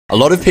A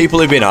lot of people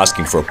have been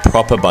asking for a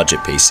proper budget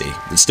PC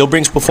that still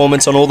brings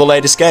performance on all the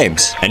latest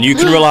games, and you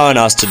can rely on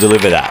us to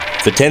deliver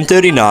that. For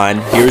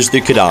 $1039, here is the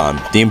Kadan,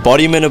 the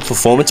embodiment of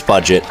performance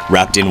budget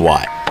wrapped in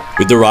white.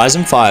 With the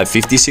Ryzen 5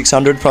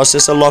 5600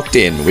 processor locked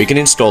in, we can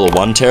install a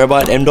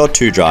 1TB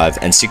M.2 drive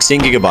and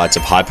 16GB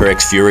of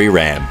HyperX Fury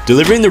RAM.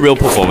 Delivering the real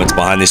performance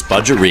behind this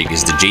budget rig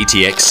is the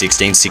GTX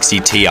 1660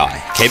 Ti,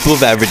 capable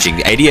of averaging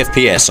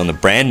 80fps on the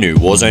brand new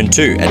Warzone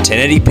 2 at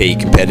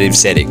 1080p competitive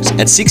settings,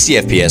 and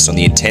 60fps on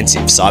the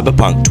intensive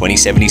Cyberpunk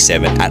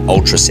 2077 at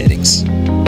ultra settings.